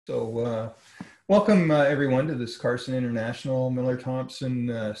Welcome everyone to this Carson International Miller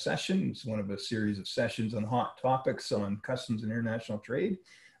Thomson session. It's one of a series of sessions on hot topics on customs and international trade.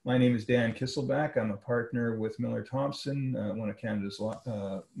 My name is Dan Kisselback. I'm a partner with Miller Thomson, one of Canada's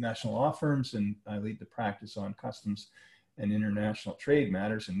national law firms, and I lead the practice on customs and international trade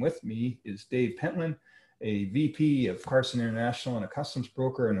matters. And with me is Dave Pentland, a VP of Carson International and a customs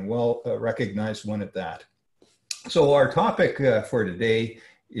broker, and a well-recognized one at that. So our topic for today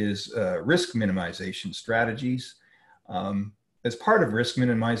is risk minimization strategies. As part of risk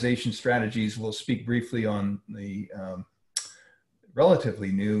minimization strategies, we'll speak briefly on the relatively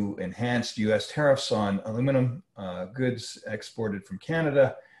new enhanced US tariffs on aluminum goods exported from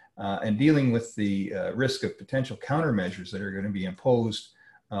Canada and dealing with the risk of potential countermeasures that are going to be imposed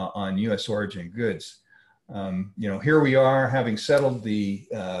on US origin goods. Here we are having settled the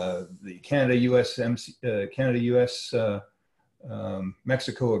Canada-US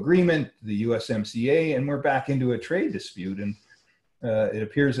Mexico agreement, the USMCA, and we're back into a trade dispute. And it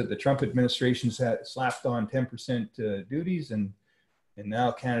appears that the Trump administration's slapped on 10% duties, and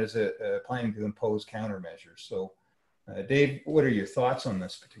now Canada's planning to impose countermeasures. So, Dave, what are your thoughts on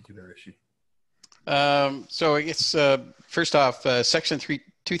this particular issue? So I guess first off, Section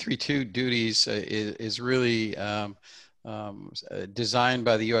 232 duties is really designed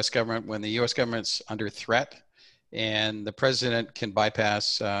by the U.S. government when the U.S. government's under threat. And the president can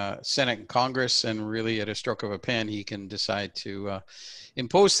bypass Senate and Congress, and really at a stroke of a pen, he can decide to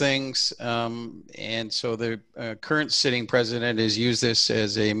impose things. And so the current sitting president has used this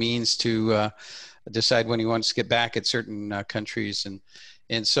as a means to decide when he wants to get back at certain countries.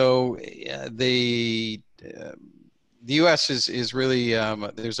 And so the U.S. is really,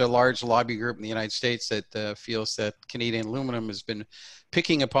 there's a large lobby group in the United States that feels that Canadian aluminum has been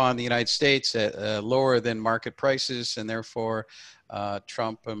picking upon the United States at lower than market prices, and therefore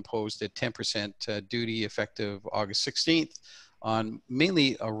Trump imposed a 10% duty effective August 16th on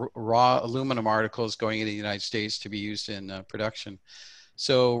mainly raw aluminum articles going into the United States to be used in production.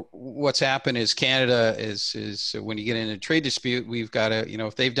 So what's happened is Canada is when you get in a trade dispute, we've got to,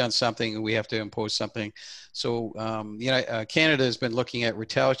 if they've done something, we have to impose something. So Canada has been looking at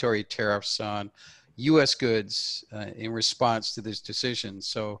retaliatory tariffs on U.S. goods in response to this decision.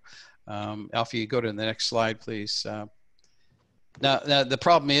 So Alfie, you go to the next slide, please. Now the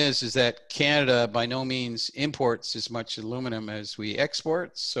problem is that Canada by no means imports as much aluminum as we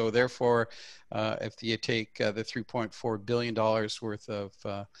export. So therefore, if you take the $3.4 billion worth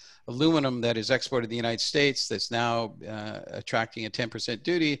of aluminum that is exported to the United States that's now attracting a 10%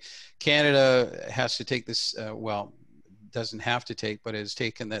 duty, Canada has to take this, doesn't have to take, but has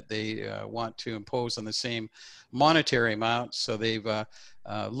taken that they want to impose on the same monetary amount. So they've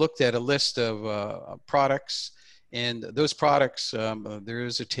looked at a list of products. And those products, there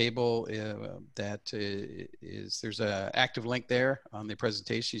is a table there's an active link there on the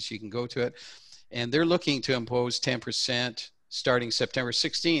presentation, so you can go to it. And they're looking to impose 10% starting September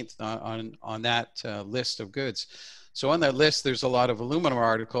 16th on that list of goods. So on that list, there's a lot of aluminum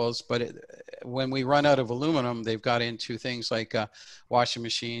articles, but when we run out of aluminum, they've got into things like washing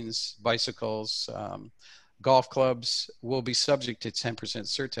machines, bicycles, golf clubs will be subject to 10%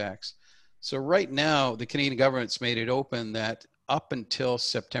 surtax. So right now, the Canadian government's made it open that up until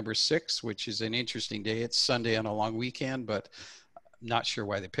September 6th, which is an interesting day, it's Sunday on a long weekend, but I'm not sure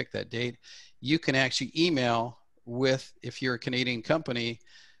why they picked that date, you can actually email with, if you're a Canadian company,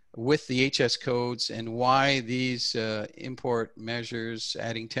 with the HS codes and why these import measures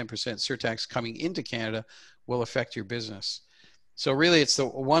adding 10% surtax coming into Canada will affect your business. So really it's the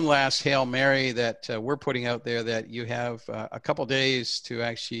one last Hail Mary that we're putting out there, that you have a couple days to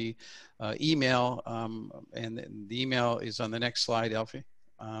actually email, and the email is on the next slide, Alfie.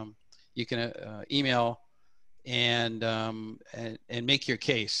 You can email and make your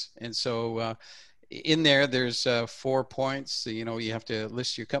case. And so in there's 4 points. You have to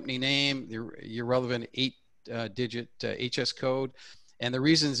list your company name, your relevant 8-digit HS code, and the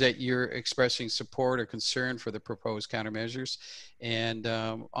reasons that you're expressing support or concern for the proposed countermeasures. And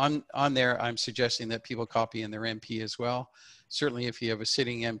on there, I'm suggesting that people copy in their MP as well. Certainly, if you have a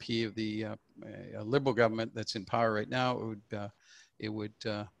sitting MP of the Liberal government that's in power right now, it would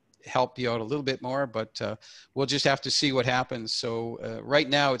help you out a little bit more, but we'll just have to see what happens. So right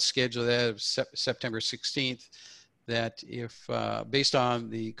now it's scheduled as September 16th, that if based on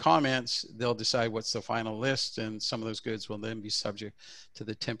the comments, they'll decide what's the final list, and some of those goods will then be subject to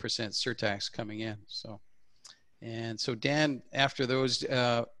the 10% surtax coming in. So, and so Dan, after those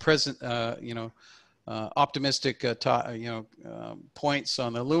optimistic points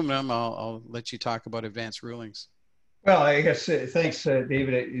on aluminum, I'll let you talk about advanced rulings. Well, I guess thanks,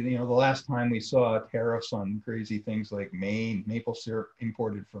 David. You know, the last time we saw tariffs on crazy things like Maine, maple syrup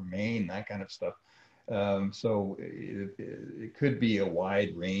imported from Maine, that kind of stuff. So it could be a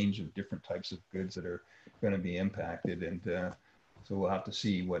wide range of different types of goods that are going to be impacted, and so we'll have to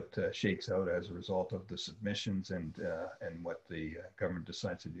see what shakes out as a result of the submissions and what the government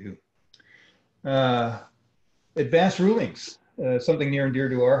decides to do. Uh, Advanced rulings, something near and dear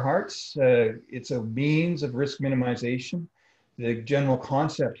to our hearts. It's a means of risk minimization. The general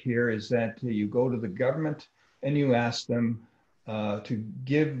concept here is that you go to the government and you ask them to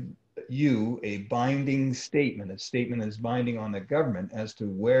give you a binding statement, a statement that is binding on the government as to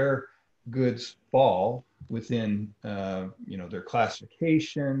where goods fall within, their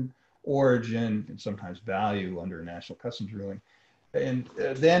classification, origin, and sometimes value under a national customs ruling. And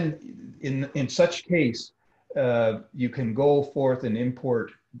then in such case, you can go forth and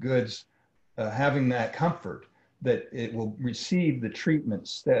import goods, having that comfort that it will receive the treatment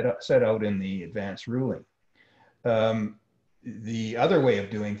set out in the advance ruling. Um, the other way of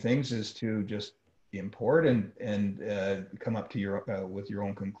doing things is to just import and come up to your with your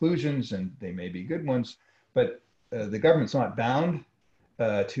own conclusions, and they may be good ones, but the government's not bound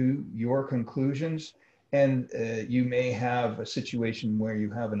to your conclusions. And you may have a situation where you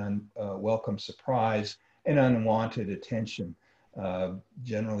have an unwelcome surprise and unwanted attention.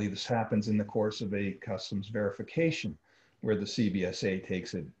 Generally, this happens in the course of a customs verification, where the CBSA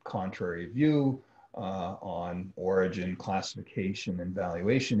takes a contrary view on origin, classification, and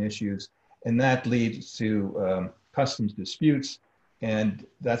valuation issues. And that leads to customs disputes. And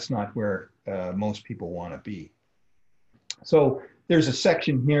that's not where most people want to be. So there's a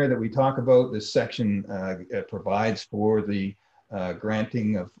section here that we talk about. This section provides for the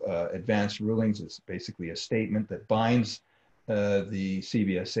granting of advanced rulings. It's basically a statement that binds the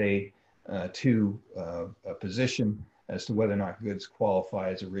CBSA to a position as to whether or not goods qualify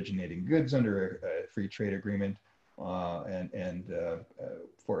as originating goods under a free trade agreement, and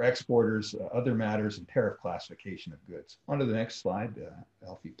for exporters, other matters, and tariff classification of goods. On to the next slide,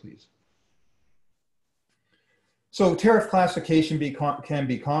 Alfie, please. So tariff classification can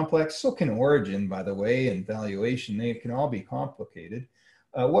be complex. So can origin, by the way, and valuation. They can all be complicated.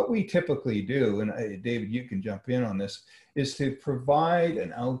 What we typically do, and David, you can jump in on this, is to provide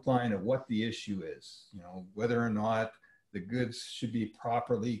an outline of what the issue is. You know, whether or not the goods should be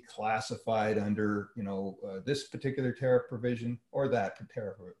properly classified under, this particular tariff provision or that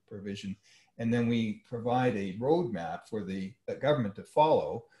tariff provision, and then we provide a roadmap for the government to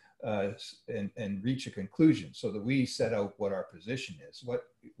follow. And reach a conclusion, so that we set out what our position is, what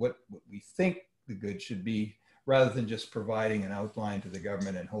we think the good should be, rather than just providing an outline to the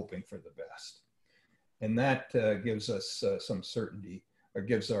government and hoping for the best. And that gives us some certainty, or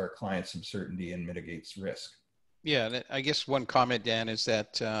gives our clients some certainty, and mitigates risk. Yeah, I guess one comment, Dan, is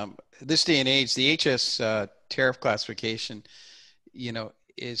that this day and age, the HS tariff classification,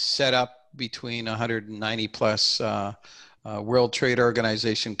 is set up between 190 plus World Trade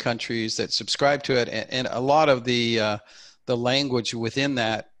Organization countries that subscribe to it, and a lot of the language within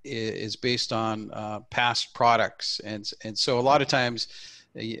that is based on past products, and so a lot of times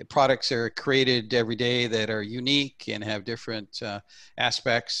products are created every day that are unique and have different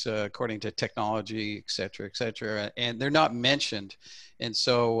aspects according to technology, et cetera, and they're not mentioned. And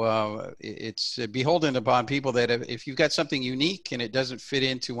so it's beholden upon people that if you've got something unique and it doesn't fit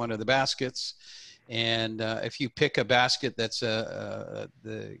into one of the baskets, and if you pick a basket that's the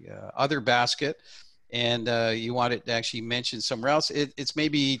other basket, and you want it to actually mention somewhere else, it's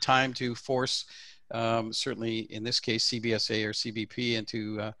maybe time to force, certainly in this case, CBSA or CBP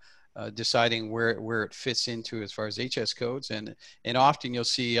into deciding where it fits into as far as HS codes. And often you'll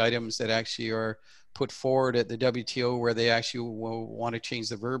see items that actually are put forward at the WTO where they actually will want to change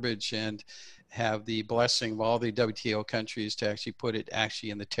the verbiage and have the blessing of all the WTO countries to actually put it actually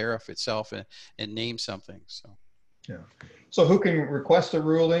in the tariff itself and name something. So, yeah. So who can request a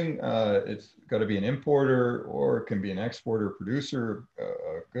ruling? It's got to be an importer, or it can be an exporter, producer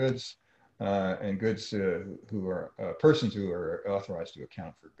of goods, and goods who are persons who are authorized to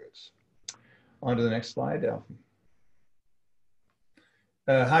account for goods. On to the next slide, Alfie.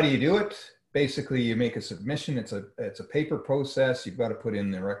 How do you do it? Basically, you make a submission. It's a paper process. You've got to put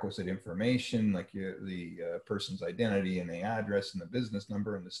in the requisite information, like the person's identity and the address and the business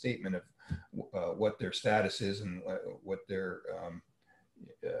number and the statement of what their status is, and what their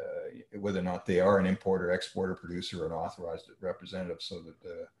whether or not they are an importer, exporter, producer, or an authorized representative, so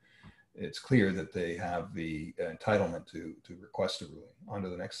that it's clear that they have the entitlement to request a ruling. On to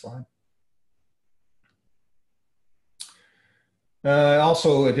the next slide.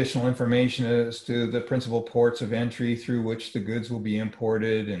 Also, additional information as to the principal ports of entry through which the goods will be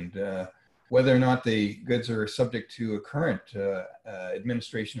imported, and whether or not the goods are subject to a current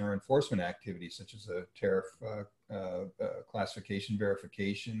administration or enforcement activity, such as a tariff classification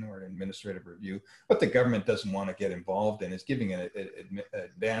verification or an administrative review. What the government doesn't want to get involved in is giving an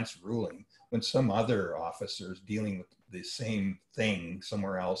advance ruling when some other officer is dealing with the same thing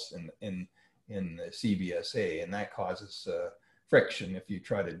somewhere else in the CBSA, and that causes friction if you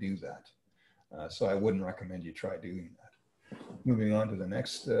try to do that. So I wouldn't recommend you try doing that. Moving on to the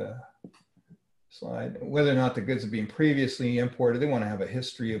next slide. Whether or not the goods have been previously imported, they want to have a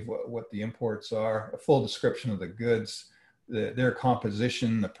history of what the imports are, a full description of the goods, their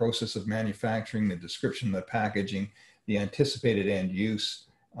composition, the process of manufacturing, the description of the packaging, the anticipated end use,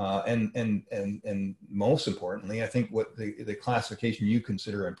 and most importantly, I think what the classification you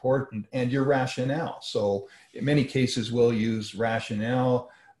consider important and your rationale. So in many cases, we'll use rationale,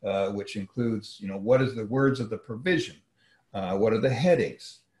 which includes, what is the words of the provision? What are the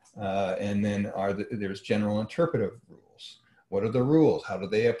headings? And then there's general interpretive rules. What are the rules? How do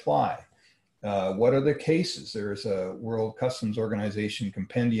they apply? What are the cases? There's a World Customs Organization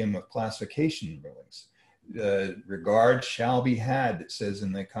compendium of classification rulings. Regard shall be had, it says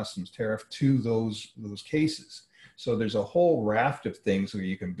in the customs tariff, to those cases. So there's a whole raft of things where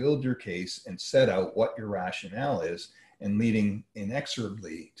you can build your case and set out what your rationale is, and leading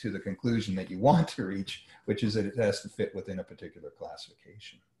inexorably to the conclusion that you want to reach, which is that it has to fit within a particular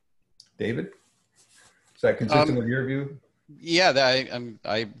classification. David, is that consistent with your view? Yeah,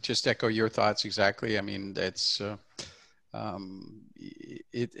 I just echo your thoughts exactly. I mean, it's a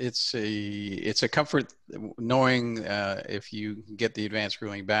comfort knowing if you get the advance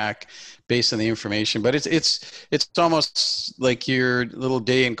ruling back based on the information. But it's almost like your little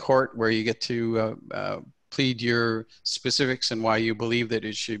day in court where you get to plead your specifics and why you believe that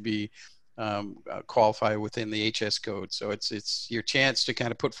it should be qualify within the HS code. So it's your chance to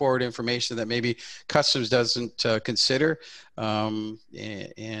kind of put forward information that maybe customs doesn't consider, and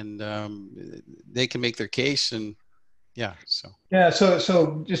they can make their case. And yeah,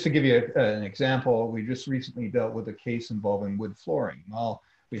 so just to give you an example, we just recently dealt with a case involving wood flooring. Well,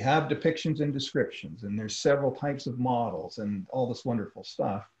 we have depictions and descriptions, and there's several types of models and all this wonderful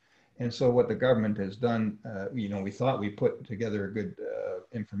stuff. And so what the government has done, we thought we put together a good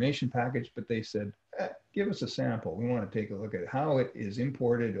information package, but they said, give us a sample. We want to take a look at how it is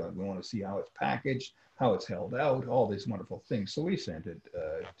imported. We want to see how it's packaged, how it's held out, all these wonderful things. So we sent it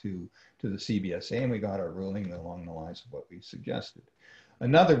to the CBSA, and we got our ruling along the lines of what we suggested.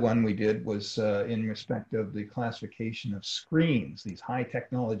 Another one we did was in respect of the classification of screens, these high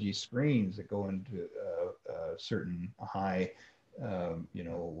technology screens that go into certain high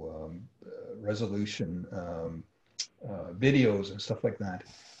resolution videos and stuff like that.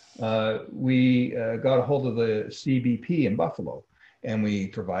 We got a hold of the CBP in Buffalo, and we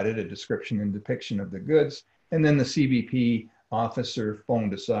provided a description and depiction of the goods. And then the CBP officer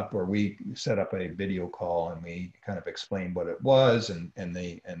phoned us up, or we set up a video call, and we kind of explained what it was, and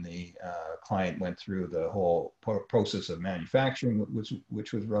the client went through the whole process of manufacturing,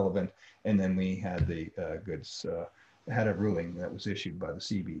 which was relevant. And then we had the goods had a ruling that was issued by the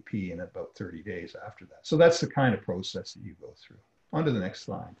CBP in about 30 days after that. So that's the kind of process that you go through. On to the next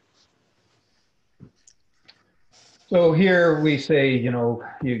slide. So here we say, you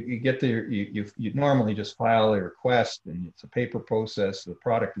normally just file a request, and it's a paper process, the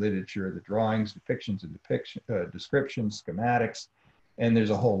product literature, the drawings, depictions and descriptions, schematics, and there's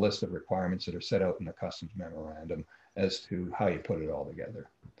a whole list of requirements that are set out in the customs memorandum as to how you put it all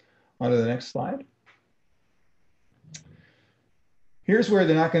together. On to the next slide. Here's where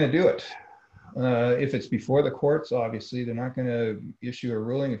they're not going to do it. If it's before the courts, obviously, they're not going to issue a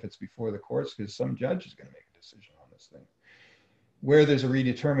ruling if it's before the courts, because some judge is going to make a decision on this thing. Where there's a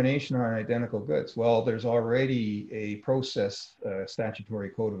redetermination on identical goods, well, there's already a process, statutory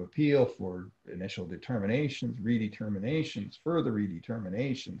code of appeal for initial determinations, redeterminations, further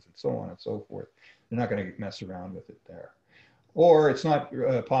redeterminations, and so on and so forth. They're not going to mess around with it there. Or it's not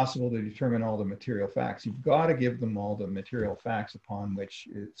possible to determine all the material facts. You've got to give them all the material facts upon which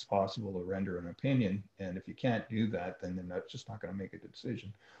it's possible to render an opinion. And if you can't do that, then they're just not going to make a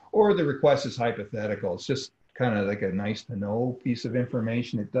decision. Or the request is hypothetical. It's just kind of like a nice to know piece of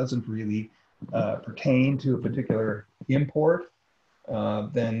information. It doesn't really pertain to a particular import.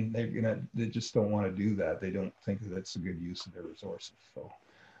 Then they just don't want to do that. They don't think that that's a good use of their resources. So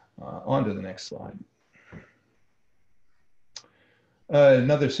on to the next slide.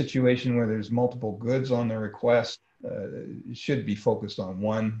 Another situation where there's multiple goods on the request, it should be focused on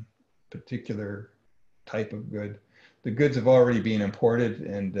one particular type of good. the goods have already been imported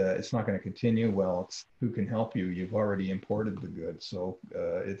and it's not going to continue. Well, it's who can help you? You've already imported the goods. So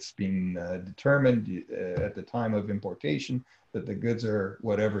it's been determined at the time of importation that the goods are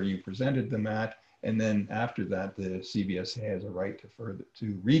whatever you presented them at. And then after that, the CBSA has a right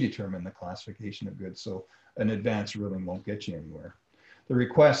to redetermine the classification of goods. So an advance ruling won't get you anywhere. The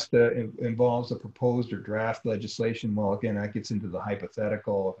request involves a proposed or draft legislation. Well, again, that gets into the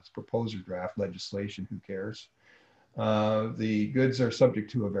hypothetical. If it's proposed or draft legislation, who cares? The goods are subject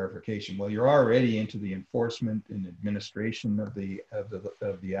to a verification. Well, you're already into the enforcement and administration of the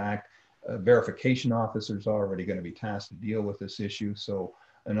act. Verification officers are already going to be tasked to deal with this issue. So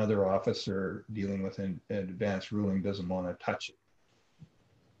another officer dealing with an advance ruling doesn't want to touch it.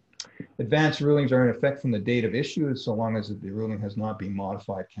 Advance rulings are in effect from the date of issue, so long as the ruling has not been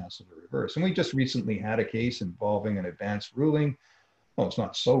modified, canceled, or reversed. And we just recently had a case involving an advance ruling. Well, it's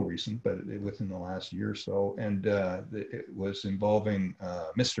not so recent, but within the last year or so. And it was involving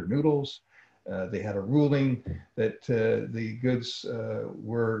Mr. Noodles. They had a ruling that the goods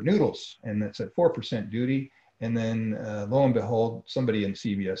were noodles, and that's at 4% duty. And then lo and behold, somebody in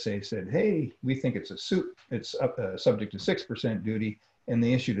CBSA said, hey, we think it's a soup. It's subject to 6% duty. And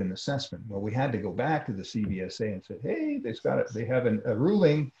they issued an assessment. Well, we had to go back to the CBSA and said, hey, they have a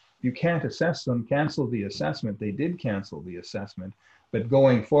ruling. You can't assess them. Cancel the assessment. They did cancel the assessment. But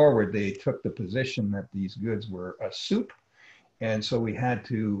going forward, they took the position that these goods were a soup. And so we had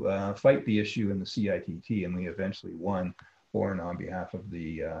to fight the issue in the CITT, and we eventually won for and on behalf of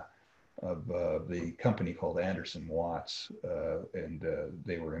the company called Anderson Watts, and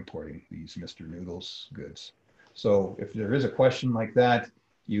they were importing these Mr. Noodles goods. So if there is a question like that,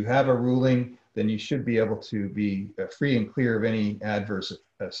 you have a ruling, then you should be able to be free and clear of any adverse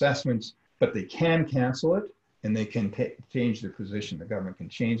assessments, but they can cancel it and they can change their position. The government can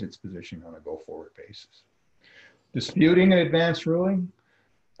change its position on a go-forward basis. Disputing an advance ruling,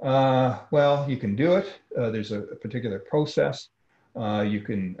 well, you can do it. There's a particular process. You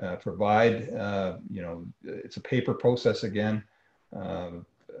can provide, it's a paper process again.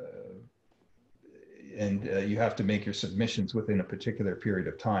 And you have to make your submissions within a particular period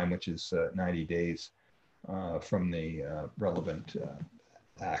of time, which is 90 days from the relevant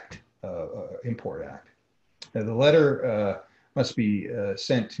import act. Now, the letter must be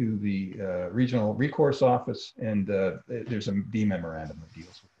sent to the regional recourse office, and there's a D memorandum that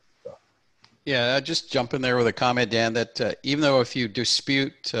deals with it. So. Yeah, I'll just jump in there with a comment, Dan, that even though if you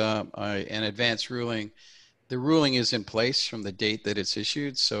dispute an advance ruling, the ruling is in place from the date that it's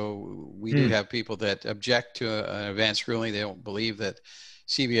issued. So we do have people that object to an advance ruling. They don't believe that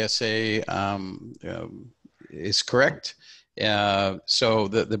CBSA is correct. So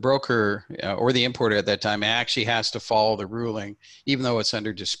the broker or the importer at that time actually has to follow the ruling, even though it's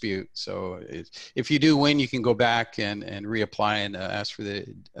under dispute. So if you do win, you can go back and reapply and ask for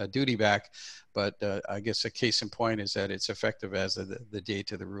the duty back. But I guess a case in point is that it's effective as of the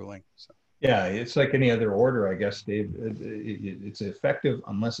date of the ruling. So. Yeah, it's like any other order, I guess, Dave. It's effective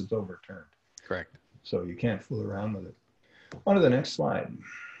unless it's overturned. Correct. So you can't fool around with it. On to the next slide.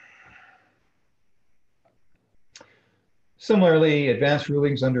 Similarly, advanced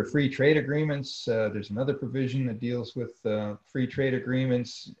rulings under free trade agreements. There's another provision that deals with free trade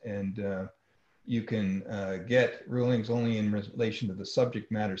agreements, and you can get rulings only in relation to the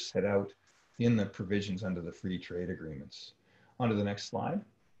subject matter set out in the provisions under the free trade agreements. On to the next slide.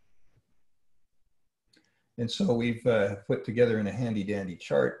 And so we've put together in a handy dandy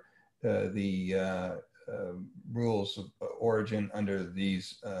chart the rules of origin under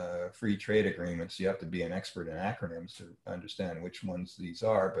these free trade agreements. You have to be an expert in acronyms to understand which ones these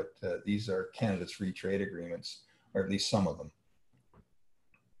are, but these are Canada's free trade agreements, or at least some of them.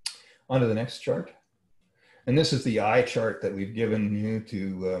 On to the next chart. And this is the eye chart that we've given you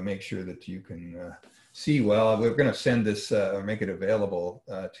to make sure that you can see well. We're going to send this or make it available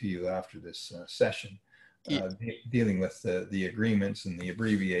to you after this session. Dealing with the agreements and the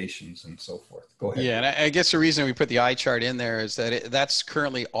abbreviations and so forth. Go ahead. Yeah, and I guess the reason we put the eye chart in there is that that's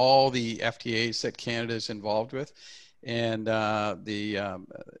currently all the FTAs that Canada is involved with, and there's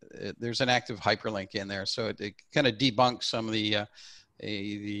an active hyperlink in there, so it kind of debunks some of the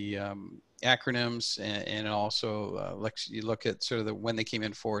acronyms, and also you look at sort of when they came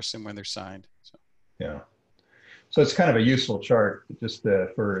in force and when they're signed. So. Yeah. So it's kind of a useful chart, just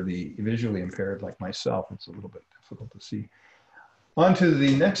for the visually impaired like myself. It's a little bit difficult to see. On to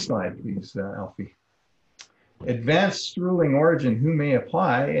the next slide, please, Alfie. Advanced ruling origin, who may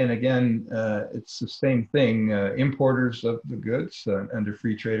apply? And again, it's the same thing. Importers of the goods under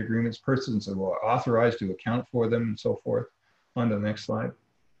free trade agreements, persons who are authorized to account for them and so forth. On to the next slide.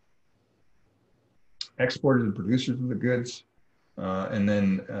 exporters and producers of the goods. And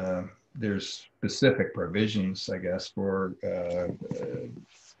then there's specific provisions, I guess, for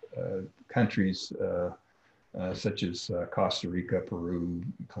countries such as Costa Rica, Peru,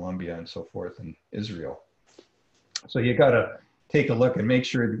 Colombia, and so forth, and Israel. So you got to take a look and make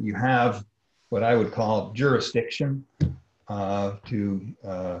sure that you have what I would call jurisdiction to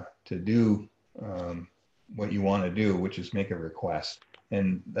do what you want to do, which is make a request.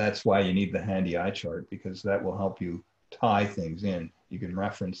 And that's why you need the handy eye chart, because that will help you tie things in. You can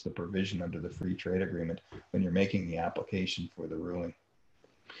reference the provision under the free trade agreement when you're making the application for the ruling.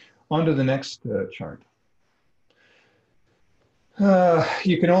 On to the next chart.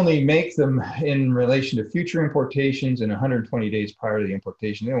 You can only make them in relation to future importations in 120 days prior to the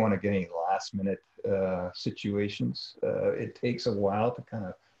importation. They don't want to get any last minute situations. It takes a while to kind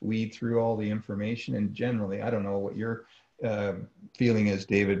of weed through all the information, and generally, I don't know what your feeling is,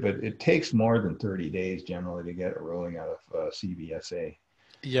 David, but it takes more than 30 days generally to get a ruling out of CBSA.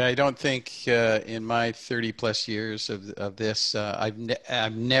 Yeah, I don't think in my 30 plus years of this,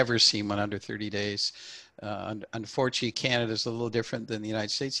 I've never seen one under 30 days. Unfortunately, Canada is a little different than the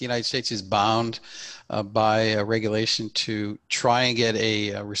United States. The United States is bound by a regulation to try and get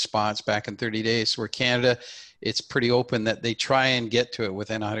a response back in 30 days, where Canada, it's pretty open that they try and get to it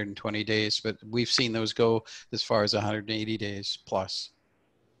within 120 days, but we've seen those go as far as 180 days plus.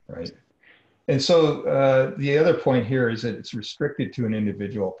 Right. And so the other point here is that it's restricted to an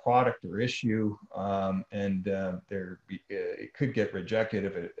individual product or issue, and it could get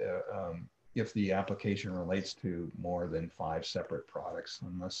rejected if the application relates to more than 5 separate products,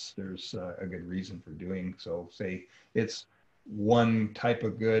 unless there's a good reason for doing so. Say it's one type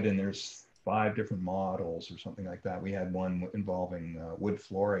of good and there's 5 different models or something like that. We had one involving wood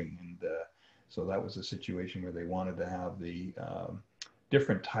flooring, and so that was a situation where they wanted to have the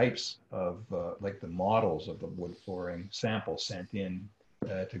different types of like the models of the wood flooring samples sent in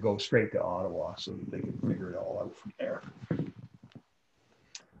to go straight to Ottawa so that they could figure it all out from there.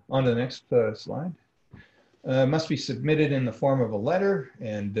 On to the next slide. Must be submitted in the form of a letter,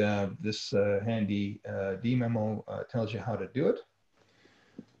 and this handy D memo tells you how to do it.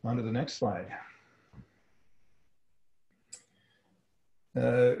 On to the next slide.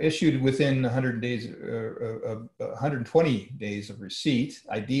 Issued within 100 days, 120 days of receipt,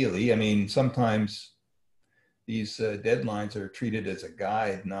 ideally. I mean, sometimes these deadlines are treated as a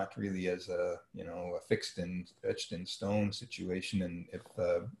guide, not really as a, a fixed and etched in stone situation. And if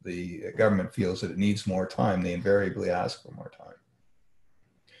the government feels that it needs more time, they invariably ask for more time.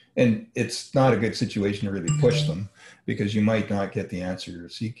 And it's not a good situation to really push them, because you might not get the answer you're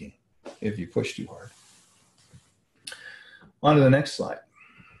seeking if you push too hard. On to the next slide.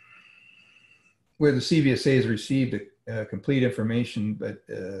 Where the CBSA has received complete information, but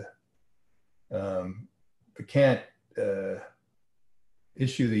can't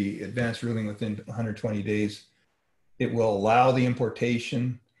issue the advanced ruling within 120 days, it will allow the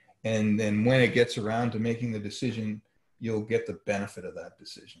importation. And then when it gets around to making the decision, you'll get the benefit of that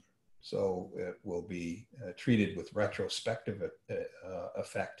decision. So it will be treated with retrospective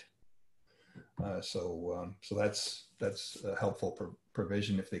effect. So that's a helpful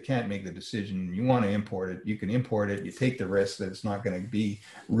provision. If they can't make the decision, you want to import it, you can import it. You take the risk that it's not going to be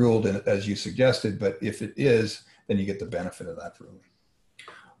ruled as you suggested, but if it is, then you get the benefit of that ruling.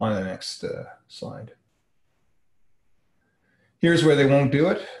 On to the next slide. Here's where they won't do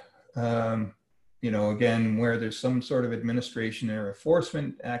it. Again, where there's some sort of administration or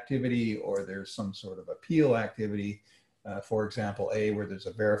enforcement activity, or there's some sort of appeal activity. For example, A, where there's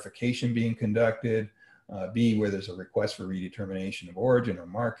a verification being conducted, B, where there's a request for redetermination of origin or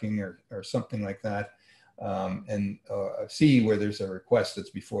marking or something like that, and C, where there's a request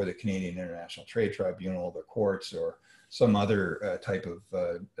that's before the Canadian International Trade Tribunal, the courts, or some other type of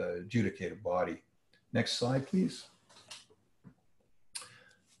adjudicative body. Next slide, please.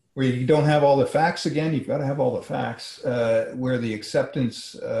 Where you don't have all the facts, again, you've got to have all the facts, where the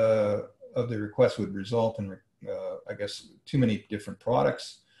acceptance of the request would result in I guess, too many different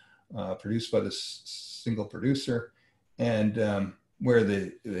products produced by the single producer, and where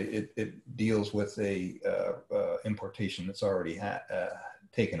it deals with a importation that's already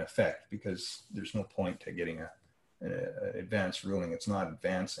taken effect, because there's no point to getting an advanced ruling. It's not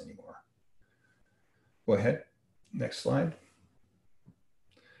advanced anymore. Go ahead. Next slide.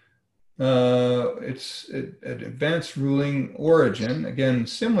 It's an advanced ruling origin. Again,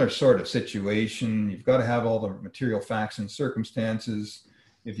 similar sort of situation. You've got to have all the material facts and circumstances.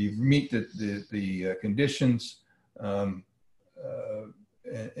 If you meet the conditions, and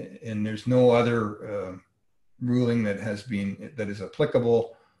there's no other ruling that is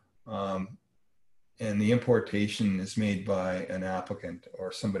applicable, and the importation is made by an applicant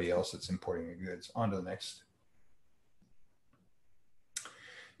or somebody else that's importing the goods. On to the next.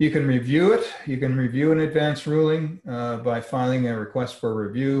 You can review it. You can review an advance ruling by filing a request for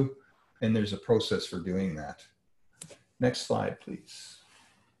review, and there's a process for doing that. Next slide, please.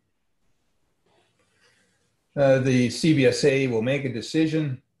 The CBSA will make a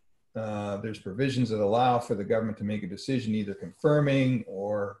decision. There's provisions that allow for the government to make a decision, either confirming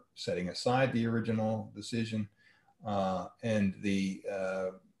or setting aside the original decision. And the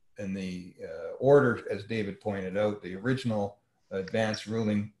order, as David pointed out, the original advance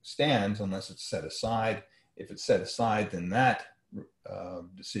ruling stands unless it's set aside. If it's set aside, then that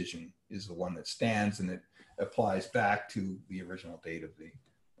decision is the one that stands, and it applies back to the original date of the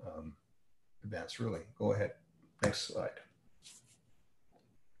advance ruling. Go ahead. Next slide.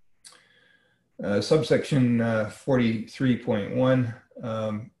 Subsection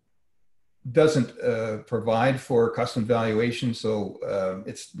 43.1 doesn't provide for customs valuation, so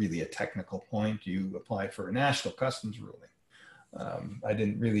it's really a technical point. You applied for a national customs ruling. I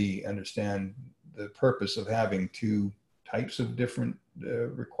didn't really understand the purpose of having two types of different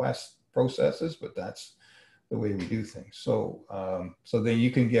request processes, but that's the way we do things. So, so then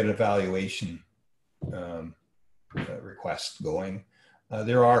you can get a valuation request going.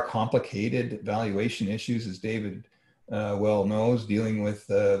 There are complicated valuation issues, as David well knows, dealing with,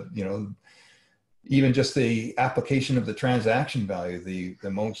 you know, even just the application of the transaction value, the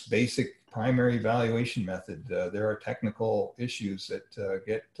most basic primary valuation method. There are technical issues that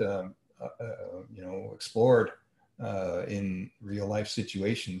get, you know, explored in real life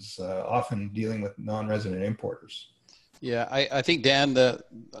situations, often dealing with non-resident importers. Yeah, I think, Dan,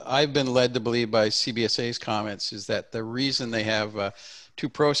 I've been led to believe by CBSA's comments is that the reason they have two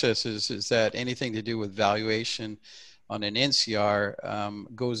processes is that anything to do with valuation on an NCR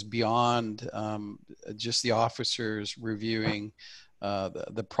goes beyond just the officers reviewing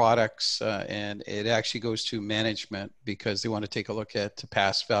the products, and it actually goes to management because they want to take a look at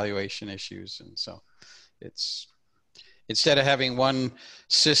past valuation issues. And so it's, instead of having one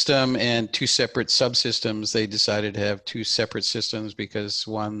system and two separate subsystems, they decided to have two separate systems because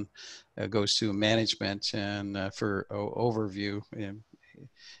one goes to management and for overview. And,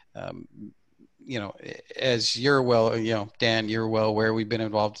 you know, as you're well, you know, Dan, you're well aware, we've been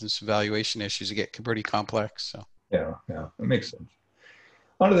involved in some valuation issues that get pretty complex. So yeah, it makes sense.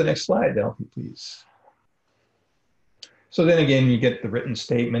 On to the next slide, Delphi, please. So then again, you get the written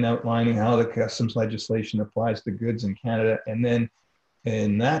statement outlining how the customs legislation applies to goods in Canada. And then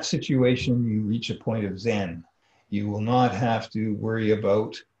in that situation, you reach a point of Zen. You will not have to worry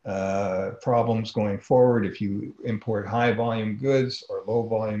about problems going forward if you import high volume goods or low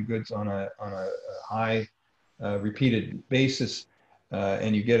volume goods on a high repeated basis,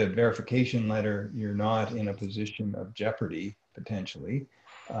 and you get a verification letter. You're not in a position of jeopardy potentially.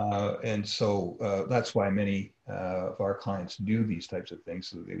 And so that's why many of our clients do these types of things,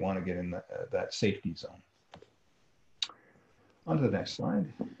 so that they want to get in that safety zone. On to the next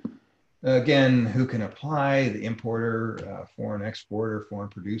slide. Again, who can apply? The importer, foreign exporter, foreign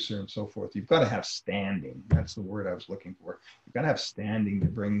producer, and so forth. You've got to have standing. That's the word I was looking for. You've got to have standing to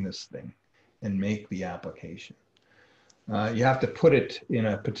bring this thing and make the application. You have to put it in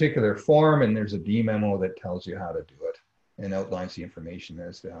a particular form, and there's a D memo that tells you how to do it and outlines the information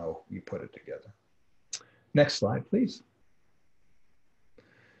as to how you put it together. Next slide, please.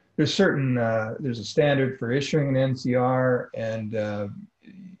 There's there's a standard for issuing an NCR, and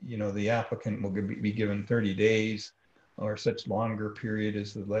you know, the applicant will be given 30 days or such longer period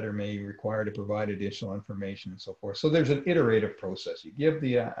as the letter may require to provide additional information and so forth. So there's an iterative process. You give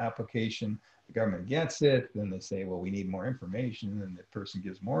the application, the government gets it, then they say, well, we need more information, and the person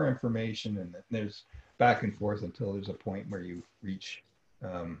gives more information, and there's back and forth until there's a point where you reach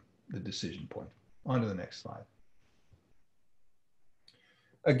the decision point. On to the next slide.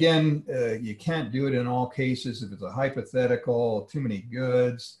 Again, you can't do it in all cases. If it's a hypothetical, too many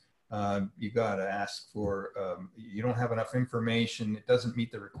goods, you got to ask for, you don't have enough information, it doesn't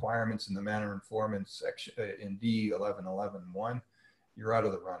meet the requirements in the manner and form in section in D1111.1, you're out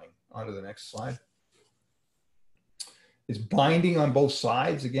of the running. On to the next slide. It's binding on both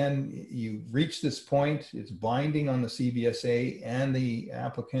sides. Again, you reach this point, it's binding on the CBSA and the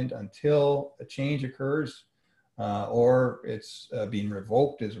applicant until a change occurs, or it's being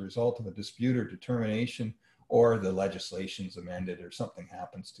revoked as a result of a dispute or determination, or the legislation's amended or something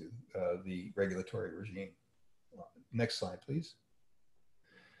happens to the regulatory regime. Next slide, please.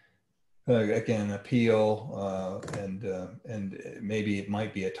 Again, appeal, and maybe it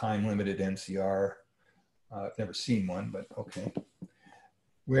might be a time-limited NCR. I've never seen one, but okay.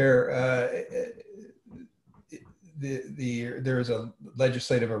 Where there is a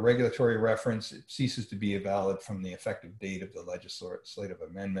legislative or regulatory reference. It ceases to be valid from the effective date of the legislative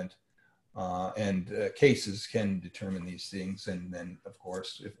amendment. And cases can determine these things. And then, of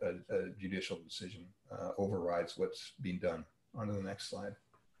course, if a judicial decision overrides what's being done. On to the next slide.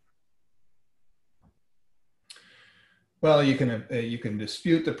 Well, you can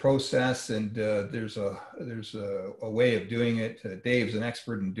dispute the process, and there's a way of doing it. Dave's an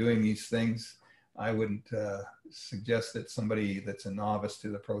expert in doing these things. I wouldn't suggest that somebody that's a novice to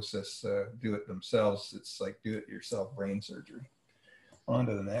the process do it themselves. It's like do-it-yourself brain surgery. On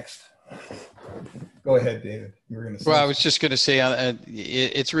to the next. Go ahead, David. You were going to say. Well, I was just going to say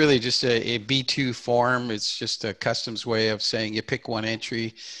it's really just a B2 form. It's just a customs way of saying you pick one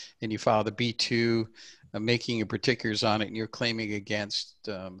entry and you file the B2, making your particulars on it, and you're claiming against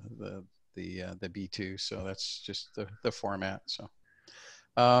the B2. So that's just the format. So.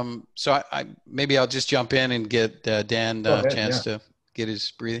 So maybe I'll just jump in and get Dan a chance to get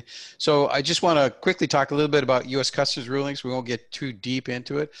his breathing. So I just want to quickly talk a little bit about U.S. Customs rulings. We won't get too deep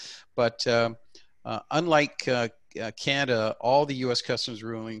into it, but unlike Canada, all the U.S. Customs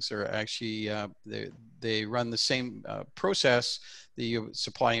rulings are actually, they run the same process that you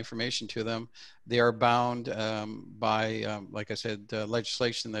supply information to them. They are bound by, like I said,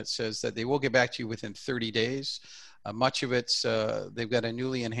 legislation that says that they will get back to you within 30 days. Much of it's, they've got a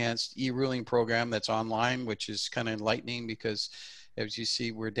newly enhanced e-ruling program that's online, which is kind of enlightening because as you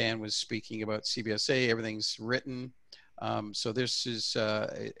see where Dan was speaking about CBSA, everything's written. So this is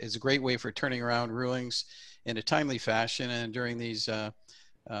a great way for turning around rulings in a timely fashion. And during these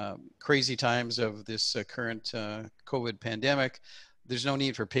crazy times of this current COVID pandemic, there's no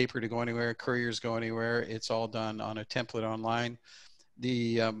need for paper to go anywhere, couriers go anywhere. It's all done on a template online.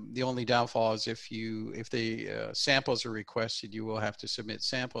 The only downfall is if the samples are requested, you will have to submit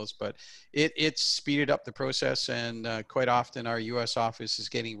samples, but it's speeded up the process, and quite often our U.S. office is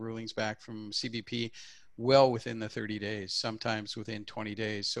getting rulings back from CBP well within the 30 days, sometimes within 20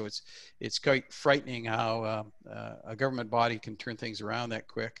 days. So it's quite frightening how a government body can turn things around that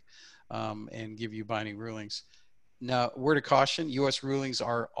quick and give you binding rulings. Now, word of caution, U.S. rulings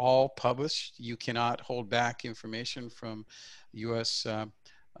are all published. You cannot hold back information from U.S.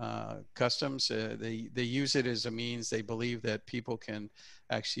 Customs. They use it as a means. They believe that people can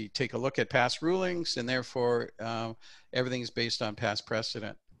actually take a look at past rulings, and therefore everything is based on past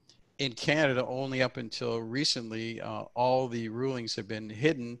precedent. In Canada, only up until recently, all the rulings have been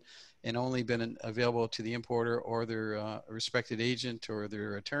hidden and only been available to the importer or their respected agent or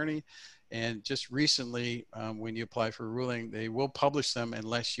their attorney. And just recently, when you apply for a ruling, they will publish them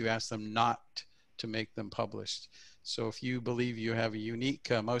unless you ask them not to make them published. So if you believe you have a unique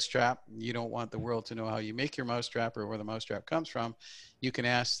mousetrap, you don't want the world to know how you make your mousetrap or where the mousetrap comes from, you can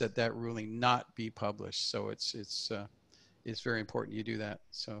ask that that ruling not be published. So it's very important you do that.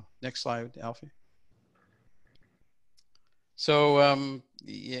 So next slide, Alfie. So,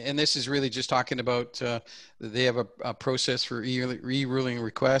 and this is really just talking about, they have a process for e-ruling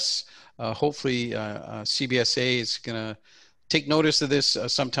requests. Hopefully CBSA is going to take notice of this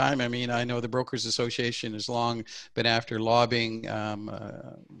sometime. I mean, I know the Brokers Association has long been after lobbying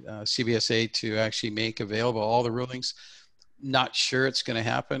CBSA to actually make available all the rulings. Not sure it's going to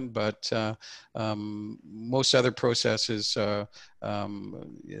happen, but most other processes, the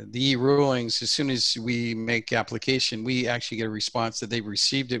rulings, as soon as we make application, we actually get a response that they've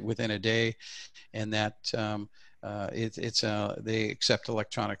received it within a day, and that they accept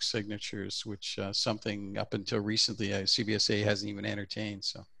electronic signatures, which something up until recently CBSA hasn't even entertained.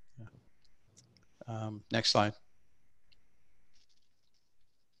 So, next slide.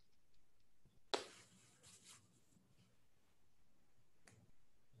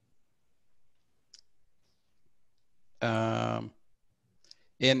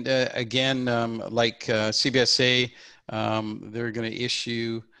 And again, like CBSA, they're going to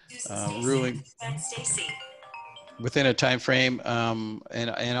issue ruling within a time frame,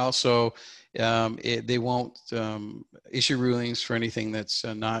 and also they won't issue rulings for anything that's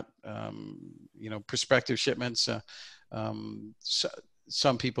not prospective shipments.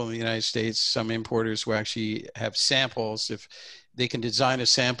 Some people in the United States, some importers will actually have samples. If they can design a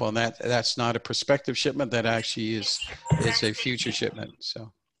sample, and that's not a prospective shipment, that actually is a future shipment.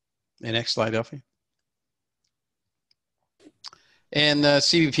 So, the next slide, Elfie. And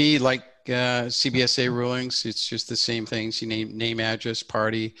CBP, like CBSA rulings, it's just the same things. You name, address,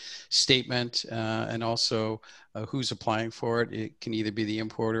 party, statement, and also who's applying for it. It can either be the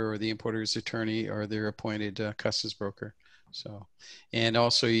importer or the importer's attorney or their appointed customs broker. So, and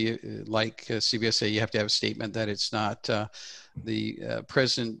also you, like CBSA, you have to have a statement that it's not the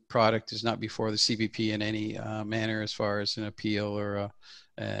present product is not before the CBP in any manner as far as an appeal or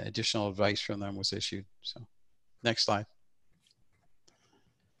additional advice from them was issued. So, next slide.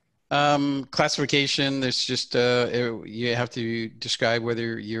 Classification, there's just, you have to describe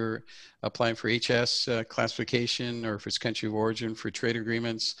whether you're applying for HS classification or if it's country of origin for trade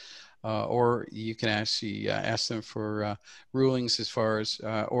agreements, or you can actually ask them for rulings as far as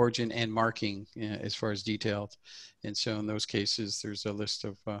origin and marking as far as detailed. And so in those cases, there's a list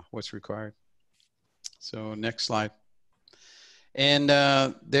of what's required. So next slide. And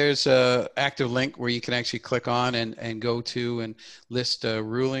there's a active link where you can actually click on and go to and list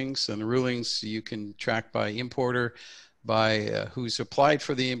rulings. And the rulings you can track by importer, by who's applied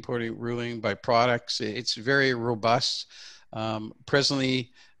for the importing ruling, by products. It's very robust.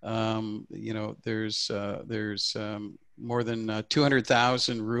 Presently, you know, there's more than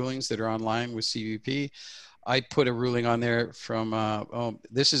 200,000 rulings that are online with CBP. I put a ruling on there from, oh,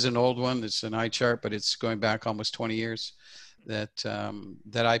 this is an old one. It's an eye chart, but it's going back almost 20 years. That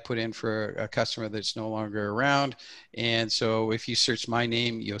I put in for a customer that's no longer around. And so if you search my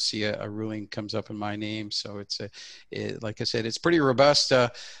name, you'll see a ruling comes up in my name. So it's like I said, it's pretty robust.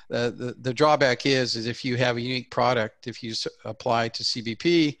 The drawback is if you have a unique product, if you apply to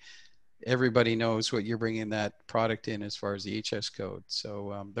CBP, everybody knows what you're bringing that product in as far as the HS code.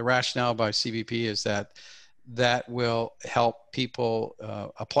 So the rationale by CBP is that will help people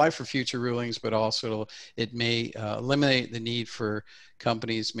apply for future rulings, but also it may eliminate the need for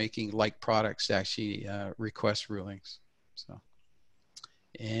companies making like products to actually request rulings. So,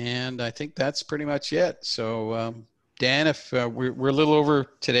 and I think that's pretty much it. So Dan, if we're a little over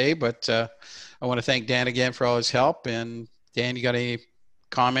today, but I want to thank Dan again for all his help. And Dan, you got any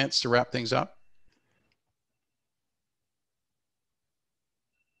comments to wrap things up?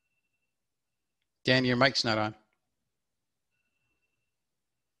 Dan, your mic's not on.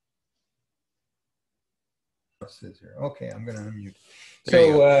 Okay, I'm going to unmute.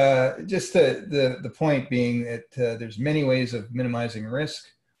 So just the point being that there's many ways of minimizing risk.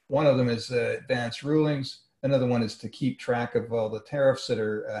 One of them is advanced rulings. Another one is to keep track of all the tariffs that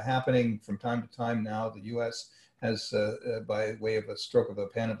are happening from time to time now. The U.S. has, by way of a stroke of a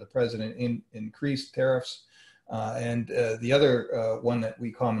pen of the president, increased tariffs. And the other one that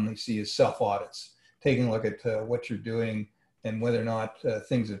we commonly see is self-audits, taking a look at what you're doing and whether or not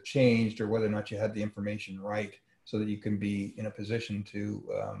things have changed or whether or not you had the information right so that you can be in a position to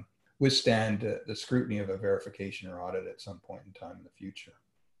withstand the scrutiny of a verification or audit at some point in time in the future.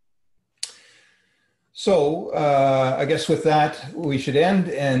 So I guess with that, we should end.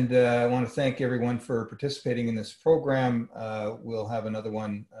 And I want to thank everyone for participating in this program. We'll have another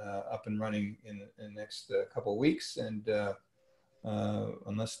one up and running in the next couple of weeks. And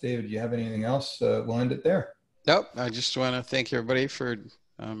unless, David, you have anything else, we'll end it there. Nope. I just want to thank everybody for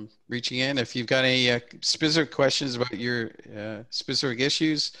reaching in. If you've got any specific questions about your specific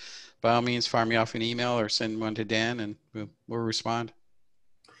issues, by all means, fire me off an email or send one to Dan and we'll respond.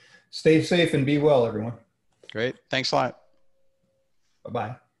 Stay safe and be well, everyone. Great. Thanks a lot.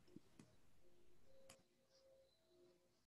 Bye-bye.